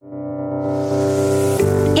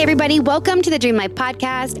Hey everybody, welcome to the Dream Life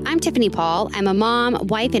Podcast. I'm Tiffany Paul. I'm a mom,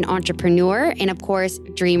 wife, and entrepreneur, and of course,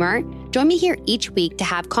 dreamer. Join me here each week to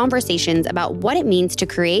have conversations about what it means to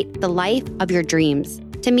create the life of your dreams.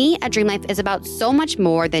 To me, a dream life is about so much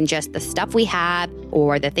more than just the stuff we have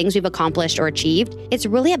or the things we've accomplished or achieved. It's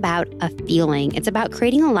really about a feeling. It's about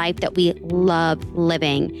creating a life that we love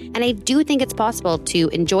living. And I do think it's possible to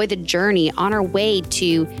enjoy the journey on our way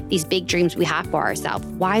to these big dreams we have for ourselves.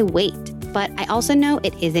 Why wait? But I also know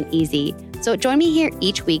it isn't easy. So join me here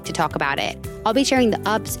each week to talk about it. I'll be sharing the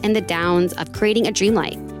ups and the downs of creating a dream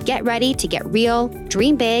life. Get ready to get real,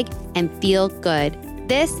 dream big, and feel good.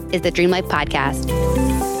 This is the Dream Life Podcast.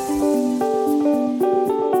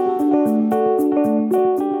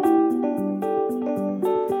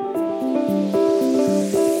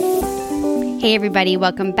 Hey everybody,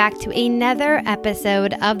 welcome back to another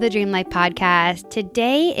episode of the Dream Life Podcast.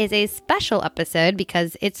 Today is a special episode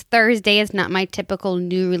because it's Thursday. It's not my typical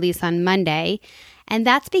new release on Monday. And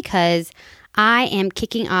that's because I am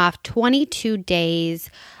kicking off 22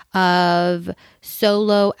 days of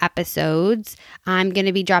solo episodes. I'm going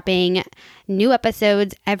to be dropping new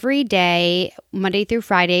episodes every day, Monday through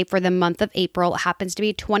Friday for the month of April. It happens to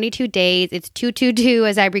be 22 days. It's 222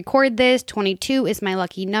 as I record this. 22 is my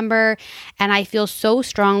lucky number. And I feel so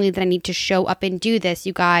strongly that I need to show up and do this,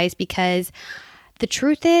 you guys, because the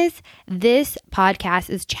truth is, this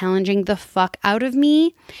podcast is challenging the fuck out of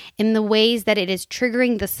me in the ways that it is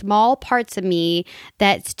triggering the small parts of me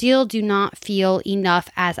that still do not feel enough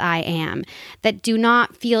as I am, that do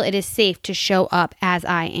not feel it is safe to show up as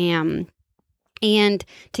I am. And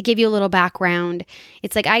to give you a little background,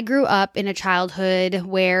 it's like I grew up in a childhood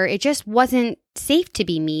where it just wasn't safe to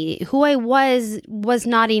be me. Who I was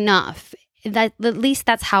not enough. That at least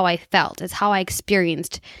that's how I felt. It's how I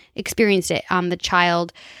experienced it on the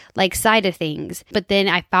child side of things. But then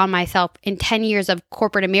I found myself in 10 years of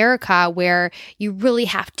corporate America where you really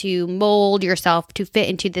have to mold yourself to fit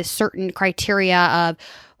into this certain criteria of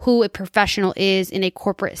who a professional is in a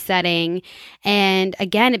corporate setting. And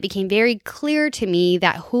again, it became very clear to me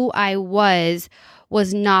that who I was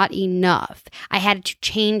not enough. I had to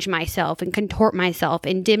change myself and contort myself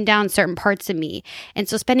and dim down certain parts of me. And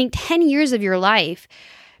so spending 10 years of your life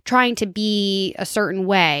trying to be a certain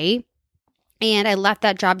way, and I left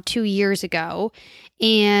that job 2 years ago,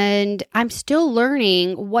 and I'm still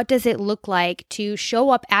learning what does it look like to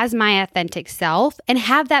show up as my authentic self and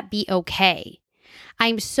have that be okay.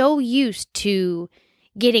 I'm so used to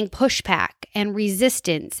getting pushback and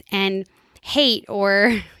resistance and hate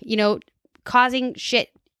or, causing shit,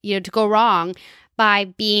 to go wrong by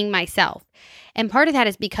being myself. And part of that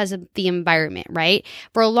is because of the environment, right?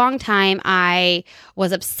 For a long time, I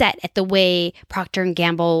was upset at the way Procter &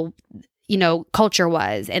 Gamble, culture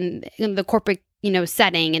was and the corporate,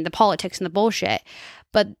 setting and the politics and the bullshit.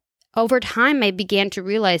 But over time, I began to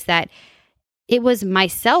realize that it was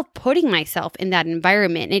myself putting myself in that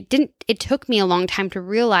environment. It took me a long time to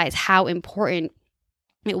realize how important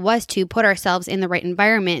it was to put ourselves in the right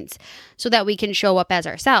environments so that we can show up as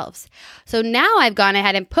ourselves. So now I've gone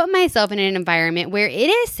ahead and put myself in an environment where it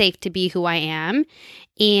is safe to be who I am,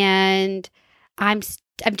 and I'm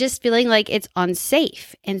just feeling like it's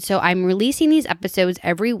unsafe. And so I'm releasing these episodes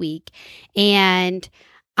every week, and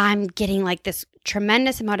I'm getting this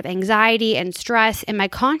tremendous amount of anxiety and stress, and my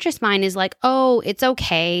conscious mind is like, oh, it's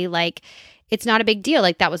okay. It's not a big deal.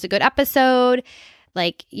 That was a good episode.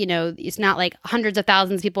 It's not hundreds of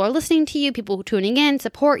thousands of people are listening to you, people tuning in,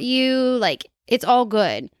 support you, it's all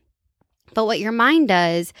good. But what your mind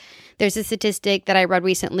does, there's a statistic that I read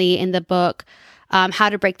recently in the book, How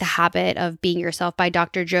to Break the Habit of Being Yourself by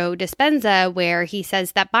Dr. Joe Dispenza, where he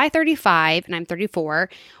says that by 35, and I'm 34,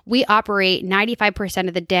 we operate 95%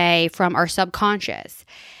 of the day from our subconscious.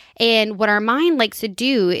 And what our mind likes to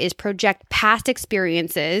do is project past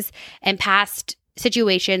experiences and past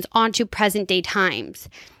situations onto present day times.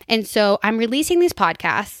 And so I'm releasing these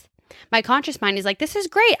podcasts. My conscious mind is like, this is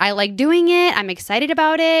great. I like doing it. I'm excited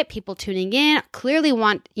about it. People tuning in clearly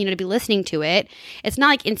want, to be listening to it. It's not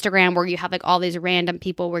like Instagram where you have all these random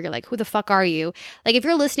people where you're like, who the fuck are you? If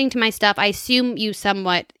you're listening to my stuff, I assume you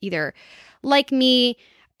somewhat either like me,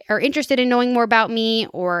 are interested in knowing more about me,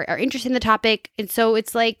 or are interested in the topic. And so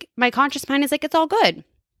it's my conscious mind is it's all good.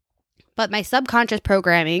 But my subconscious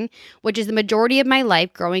programming, which is the majority of my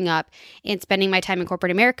life growing up and spending my time in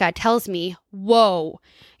corporate America, tells me, whoa,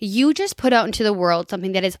 you just put out into the world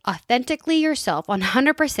something that is authentically yourself,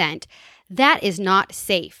 100%. That is not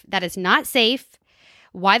safe. That is not safe.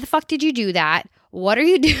 Why the fuck did you do that? What are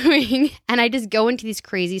you doing? And I just go into these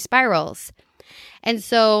crazy spirals. And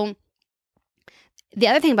so the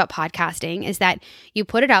other thing about podcasting is that you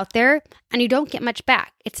put it out there and you don't get much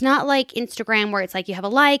back. It's not like Instagram where it's like you have a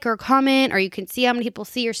like or a comment or you can see how many people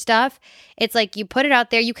see your stuff. It's like you put it out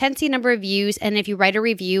there, you can see a number of views, and if you write a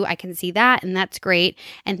review, I can see that, and that's great.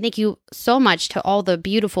 And thank you so much to all the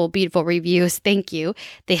beautiful, beautiful reviews. Thank you.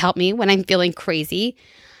 They help me when I'm feeling crazy.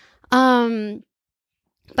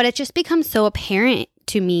 But it just becomes so apparent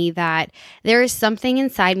to me that there is something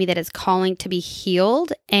inside me that is calling to be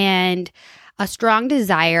healed, and a strong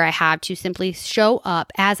desire I have to simply show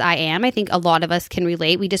up as I am. I think a lot of us can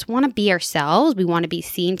relate. We just want to be ourselves. We want to be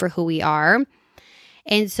seen for who we are.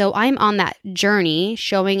 And so I'm on that journey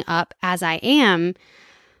showing up as I am.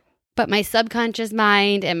 But my subconscious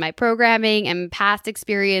mind and my programming and past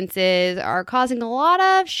experiences are causing a lot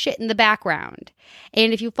of shit in the background.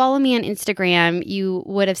 And if you follow me on Instagram, you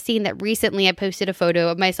would have seen that recently I posted a photo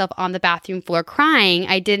of myself on the bathroom floor crying.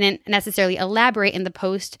 I didn't necessarily elaborate in the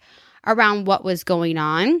post around what was going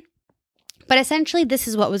on, but essentially this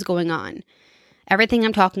is what was going on. Everything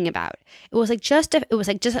I'm talking about. It was like just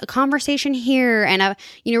a conversation here, and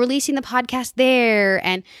releasing the podcast there,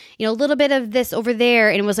 and a little bit of this over there,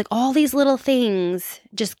 and it was like all these little things.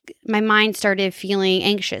 Just my mind started feeling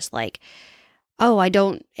anxious, like, oh,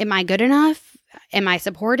 am I good enough? Am I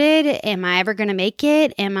supported? Am I ever going to make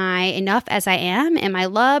it? Am I enough as I am? Am I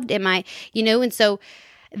loved? Am I, and so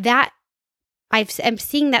that I'm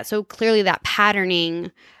seeing that so clearly, that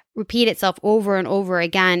patterning repeat itself over and over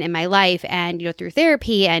again in my life. And, through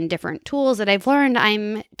therapy and different tools that I've learned,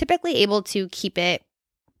 I'm typically able to keep it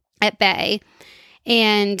at bay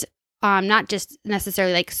and not just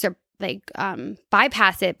necessarily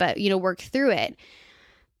bypass it, but, work through it.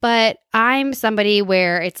 But I'm somebody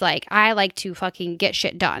where it's like, I like to fucking get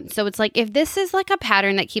shit done. So it's like, if this is like a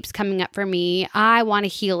pattern that keeps coming up for me, I want to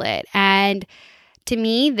heal it. And to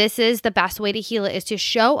me, this is the best way to heal it, is to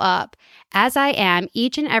show up as I am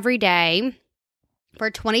each and every day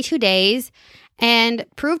for 22 days and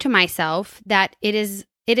prove to myself that it is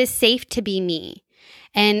safe to be me.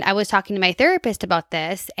 And I was talking to my therapist about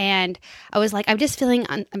this, and I was like, I'm just feeling,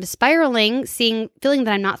 I'm spiraling, feeling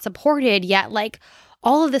that I'm not supported yet. Like,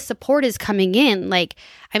 all of the support is coming in. Like,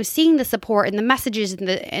 I'm seeing the support in the messages and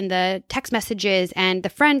the text messages and the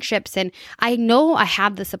friendships. And I know I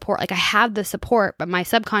have the support. Like, I have the support, but my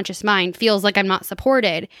subconscious mind feels like I'm not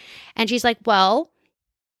supported. And she's like, well,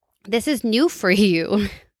 this is new for you.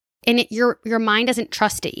 And your mind doesn't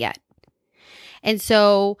trust it yet. And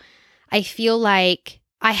so I feel like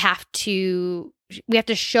we have to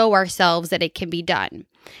show ourselves that it can be done.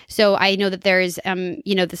 So I know that there's,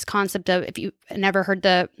 this concept of, if you've never heard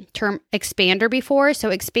the term expander before.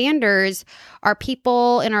 So expanders are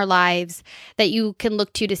people in our lives that you can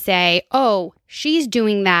look to say, oh, she's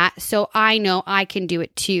doing that, so I know I can do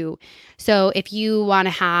it too. So if you want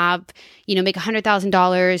to have, make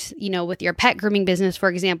 $100,000, with your pet grooming business, for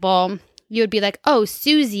example, you would be like, oh,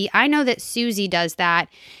 Susie, I know that Susie does that,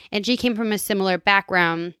 and she came from a similar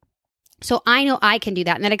background. So I know I can do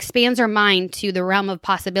that. And that expands our mind to the realm of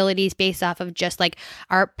possibilities based off of just like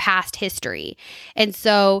our past history. And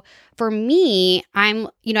so for me, I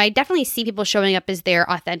definitely see people showing up as their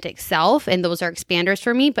authentic self, and those are expanders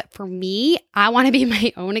for me. But for me, I want to be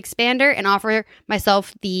my own expander and offer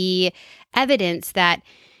myself the evidence that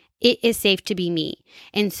it is safe to be me.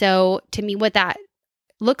 And so to me, what that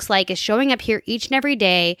looks like is showing up here each and every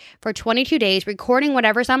day for 22 days, recording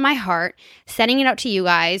whatever's on my heart, sending it out to you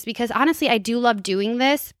guys, because honestly, I do love doing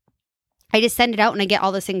this. I just send it out and I get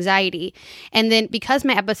all this anxiety. And then because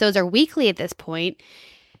my episodes are weekly at this point,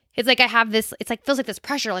 it's like I have this, feels like this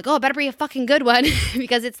pressure, like, oh, it better be a fucking good one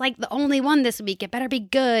because it's like the only one this week. It better be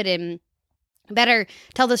good and better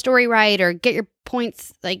tell the story right or get your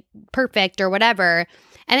points like perfect or whatever.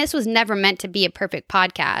 And this was never meant to be a perfect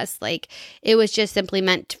podcast. Like, it was just simply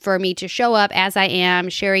meant for me to show up as I am,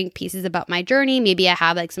 sharing pieces about my journey. Maybe I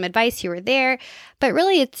have like some advice here or there, but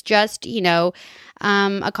really it's just,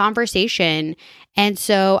 a conversation. And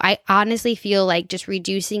so I honestly feel like just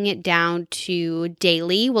reducing it down to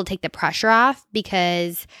daily will take the pressure off,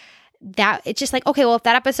 because that it's just like, okay, well, if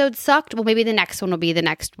that episode sucked, well, maybe the next one will be the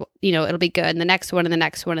next, it'll be good. And the next one and the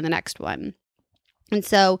next one and the next one. And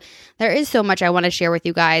so there is so much I want to share with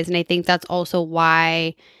you guys. And I think that's also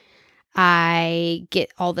why I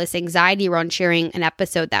get all this anxiety around sharing an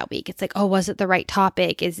episode that week. It's like, oh, was it the right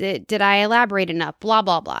topic? Did I elaborate enough? Blah,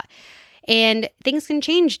 blah, blah. And things can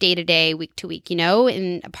change day to day, week to week,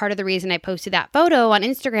 And part of the reason I posted that photo on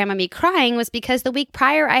Instagram of me crying was because the week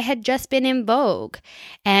prior I had just been in Vogue.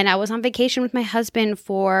 And I was on vacation with my husband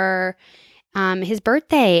for his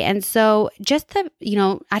birthday. And so just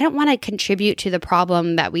I don't want to contribute to the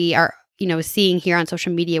problem that we are, seeing here on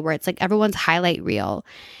social media where it's like everyone's highlight reel.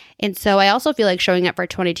 And so I also feel like showing up for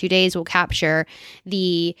 22 days will capture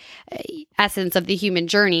the essence of the human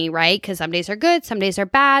journey, right? Because some days are good, some days are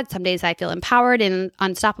bad, some days I feel empowered and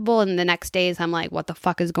unstoppable, and the next days I'm like, what the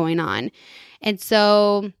fuck is going on? And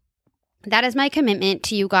so that is my commitment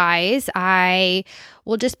to you guys. I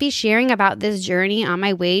will just be sharing about this journey on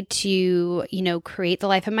my way to, create the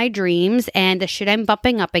life of my dreams and the shit I'm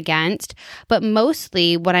bumping up against. But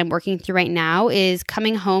mostly what I'm working through right now is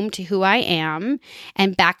coming home to who I am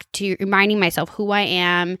and back to reminding myself who I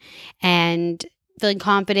am and feeling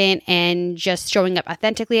confident and just showing up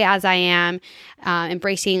authentically as I am,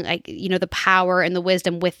 embracing the power and the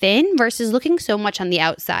wisdom within versus looking so much on the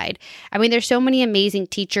outside. I mean, there's so many amazing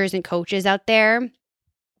teachers and coaches out there,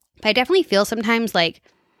 but I definitely feel sometimes like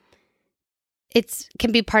it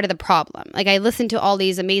can be part of the problem. Like I listen to all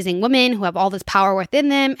these amazing women who have all this power within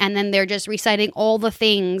them, and then they're just reciting all the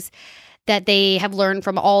things that they have learned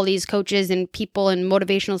from all these coaches and people and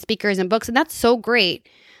motivational speakers and books, and that's so great.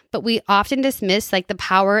 But we often dismiss the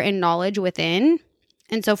power and knowledge within.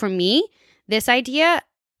 And so for me, this idea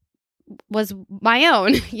was my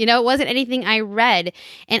own. It wasn't anything I read.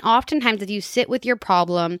 And oftentimes if you sit with your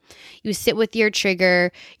problem, you sit with your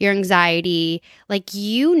trigger, your anxiety, what's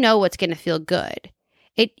going to feel good.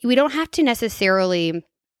 We don't have to necessarily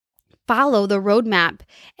follow the roadmap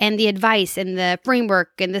and the advice and the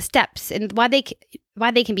framework and the steps and why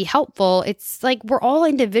they can be helpful. It's like we're all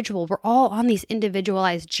individual. We're all on these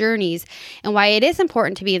individualized journeys. And why it is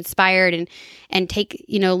important to be inspired and take,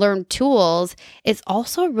 learn tools, it's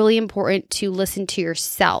also really important to listen to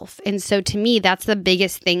yourself. And so to me, that's the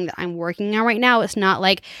biggest thing that I'm working on right now. It's not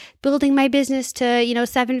like building my business to,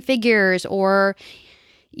 7 figures or,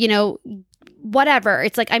 whatever.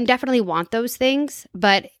 It's like I definitely want those things,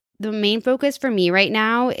 but the main focus for me right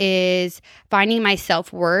now is finding my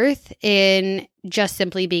self-worth in just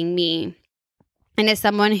simply being me. And as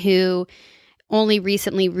someone who only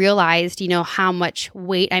recently realized, how much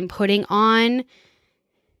weight I'm putting on,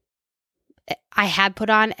 I had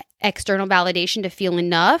put on external validation to feel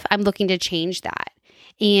enough. I'm looking to change that.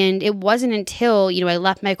 And it wasn't until, I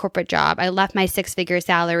left my corporate job, I left my 6-figure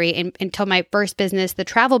salary and until my first business, the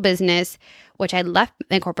travel business, which I left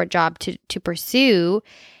my corporate job to pursue,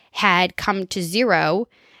 had come to zero,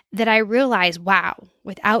 that I realized, wow,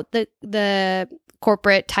 without the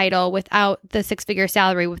corporate title, without the 6-figure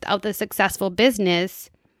salary, without the successful business,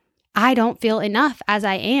 I don't feel enough as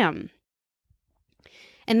I am.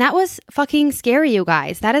 And that was fucking scary, you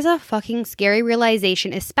guys. That is a fucking scary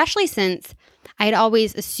realization, especially since I had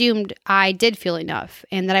always assumed I did feel enough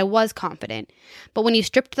and that I was confident. But when you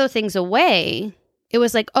stripped those things away, it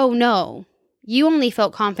was like, oh no, you only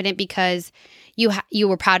felt confident because you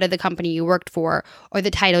were proud of the company you worked for, or the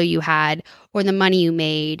title you had, or the money you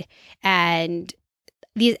made, and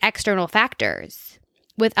these external factors.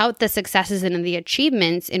 Without the successes and the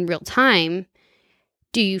achievements in real time,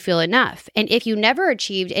 do you feel enough? And if you never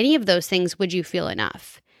achieved any of those things, would you feel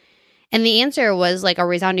enough? And the answer was a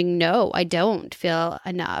resounding no, I don't feel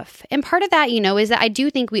enough. And part of that, is that I do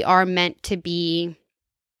think we are meant to be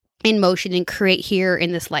in motion and create here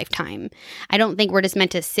in this lifetime. I don't think we're just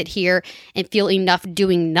meant to sit here and feel enough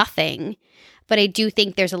doing nothing. But I do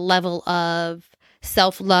think there's a level of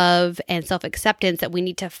self-love and self-acceptance that we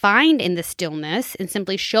need to find in the stillness and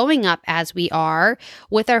simply showing up as we are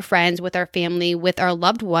with our friends, with our family, with our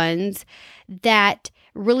loved ones, that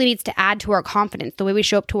really needs to add to our confidence, the way we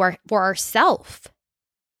show up for ourselves,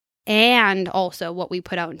 and also what we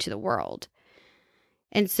put out into the world.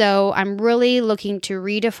 And so I'm really looking to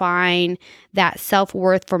redefine that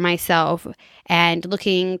self-worth for myself and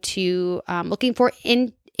looking for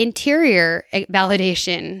interior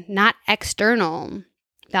validation, not external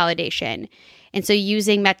validation. And so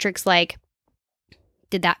using metrics like,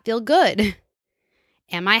 did that feel good?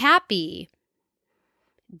 Am I happy?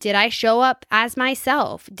 Did I show up as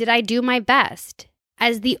myself? Did I do my best?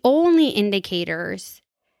 As the only indicators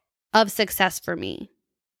of success for me.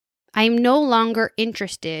 I'm no longer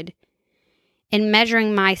interested in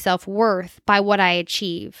measuring my self-worth by what I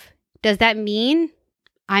achieve. Does that mean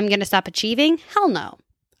I'm going to stop achieving? Hell no.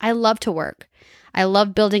 I love to work. I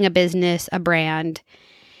love building a business, a brand.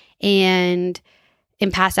 And in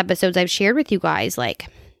past episodes, I've shared with you guys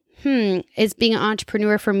is being an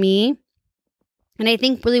entrepreneur for me? And I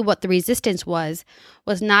think really what the resistance was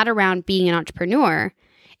not around being an entrepreneur.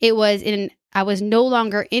 It was I was no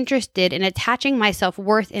longer interested in attaching my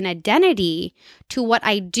self-worth and identity to what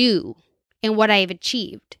I do and what I've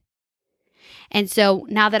achieved. And so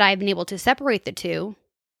now that I've been able to separate the two,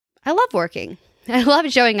 I love working. I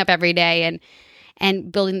love showing up every day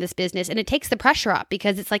and building this business. And it takes the pressure up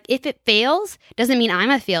because it's like, if it fails, doesn't mean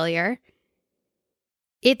I'm a failure.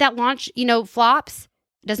 If that launch, flops,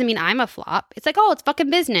 doesn't mean I'm a flop. It's like, oh, it's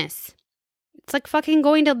fucking business. It's like fucking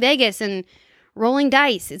going to Vegas and rolling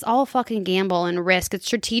dice. It's all fucking gamble and risk. It's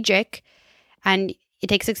strategic and it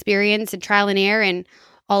takes experience and trial and error and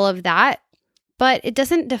all of that, but it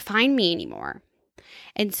doesn't define me anymore.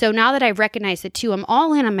 And so now that I've recognized the two, I'm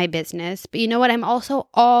all in on my business, but you know what? I'm also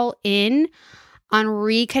all in on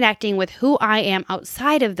reconnecting with who I am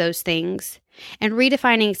outside of those things and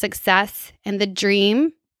redefining success and the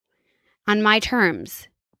dream on my terms.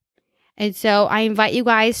 And so I invite you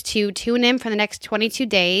guys to tune in for the next 22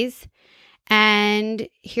 days and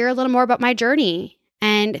hear a little more about my journey.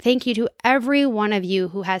 And thank you to every one of you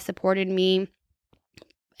who has supported me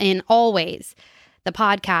in all ways. The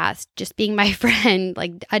podcast, just being my friend,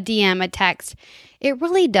 like a DM, a text. It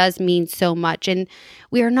really does mean so much. And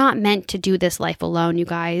we are not meant to do this life alone, you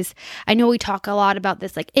guys. I know we talk a lot about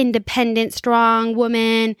this like independent, strong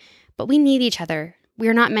woman, but we need each other. We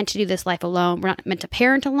are not meant to do this life alone. We're not meant to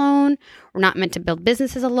parent alone. We're not meant to build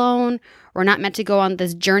businesses alone. We're not meant to go on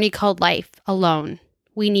this journey called life alone.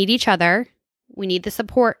 We need each other. We need the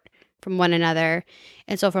support from one another.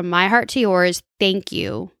 And so from my heart to yours, thank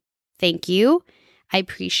you. Thank you. I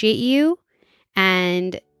appreciate you.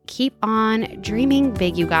 And keep on dreaming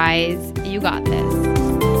big, you guys. You got this.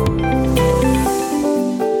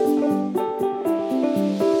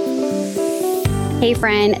 Hey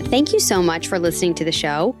friend, thank you so much for listening to the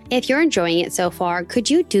show. If you're enjoying it so far,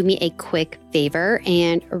 could you do me a quick favor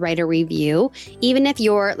and write a review? Even if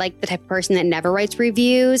you're like the type of person that never writes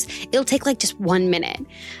reviews, it'll take like just 1 minute.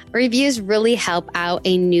 Reviews really help out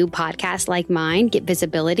a new podcast like mine get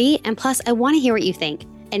visibility. And plus, I want to hear what you think.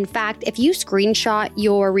 In fact, if you screenshot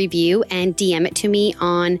your review and DM it to me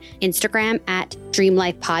on Instagram at Dream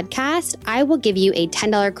Life Podcast, I will give you a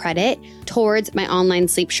 $10 credit towards my online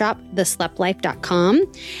sleep shop, thesleplife.com.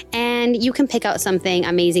 And you can pick out something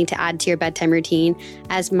amazing to add to your bedtime routine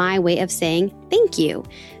as my way of saying thank you.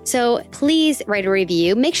 So please write a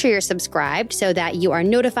review. Make sure you're subscribed so that you are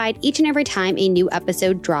notified each and every time a new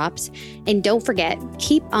episode drops. And don't forget,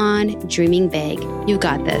 keep on dreaming big. You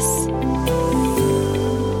got this.